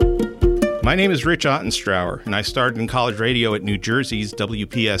My name is Rich Ottenstrauer, and I started in college radio at New Jersey's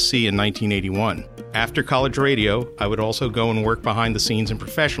WPSC in 1981. After college radio, I would also go and work behind the scenes in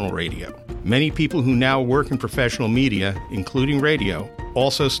professional radio. Many people who now work in professional media, including radio,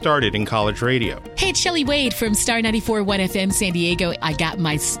 also started in college radio. Hey, it's Shelley Wade from Star 94.1 FM San Diego. I got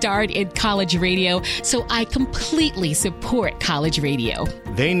my start in college radio, so I completely support college radio.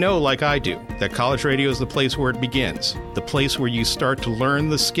 They know, like I do, that college radio is the place where it begins, the place where you start to learn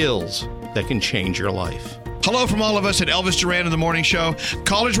the skills that can change your life. Hello from all of us at Elvis Duran in the Morning Show.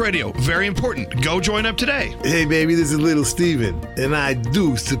 College radio, very important. Go join up today. Hey, baby, this is Little Steven, and I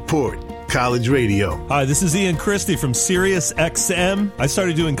do support college radio. Hi, this is Ian Christie from Sirius XM. I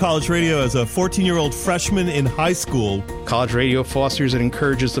started doing college radio as a 14-year-old freshman in high school. College radio fosters and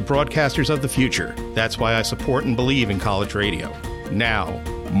encourages the broadcasters of the future. That's why I support and believe in college radio. Now,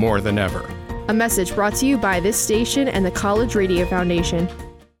 more than ever. A message brought to you by this station and the College Radio Foundation.